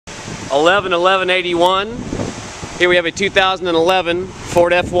111181. Here we have a 2011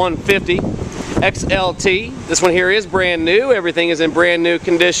 Ford F-150 XLT. This one here is brand new. Everything is in brand new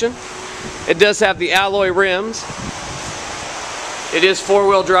condition. It does have the alloy rims. It is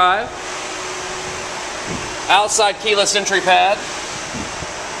four-wheel drive. Outside keyless entry pad.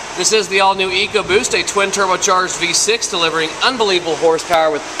 This is the all-new EcoBoost, a twin-turbocharged V6 delivering unbelievable horsepower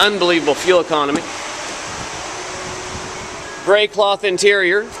with unbelievable fuel economy. Gray cloth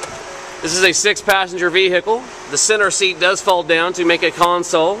interior. This is a 6-passenger vehicle. The center seat does fold down to make a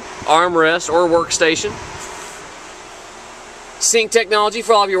console, armrest, or workstation. Sync technology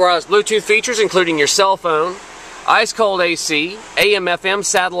for all of your wireless Bluetooth features, including your cell phone, ice-cold AC, AM/FM,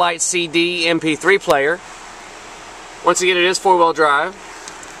 satellite, CD, MP3 player. Once again, it is four-wheel drive.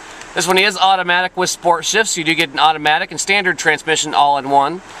 This one is automatic with sport shifts, so you do get an automatic and standard transmission all in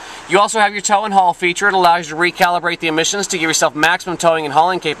one. You also have your tow and haul feature. It allows you to recalibrate the emissions to give yourself maximum towing and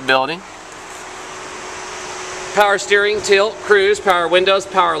hauling capability. Power steering, tilt, cruise, power windows,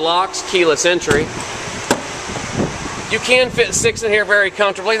 power locks, keyless entry. You can fit 6 in here very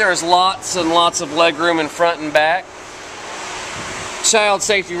comfortably. There's lots and lots of leg room in front and back. Child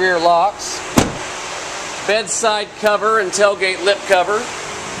safety rear locks. Bedside cover and tailgate lip cover.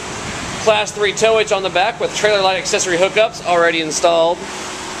 Class 3 towage on the back with trailer light accessory hookups already installed.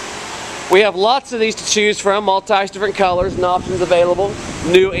 We have lots of these to choose from, all types, different colors and options available,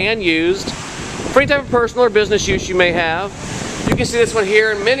 new and used, for any type of personal or business use you may have. You can see this one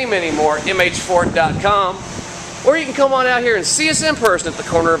here and many, many more at mhford.com, or you can come on out here and see us in person at the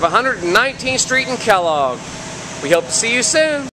corner of 119th Street in Kellogg. We hope to see you soon.